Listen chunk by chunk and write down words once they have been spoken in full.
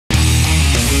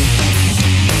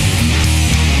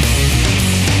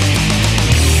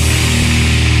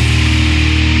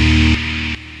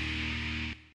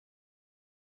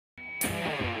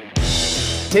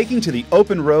Taking to the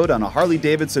open road on a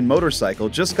Harley-Davidson motorcycle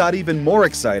just got even more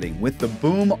exciting with the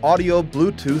Boom Audio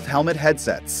Bluetooth helmet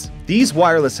headsets. These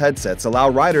wireless headsets allow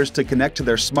riders to connect to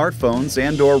their smartphones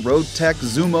and/or RoadTech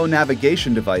Zumo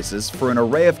navigation devices for an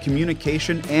array of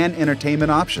communication and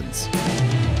entertainment options.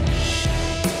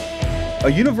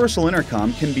 A universal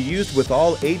intercom can be used with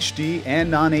all HD and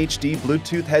non-HD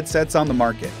Bluetooth headsets on the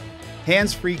market.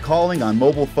 Hands-free calling on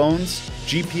mobile phones,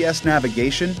 GPS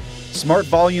navigation, smart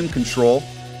volume control,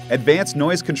 advanced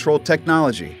noise control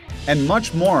technology, and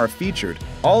much more are featured,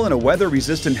 all in a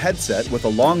weather-resistant headset with a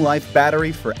long-life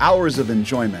battery for hours of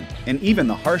enjoyment in even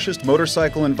the harshest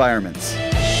motorcycle environments.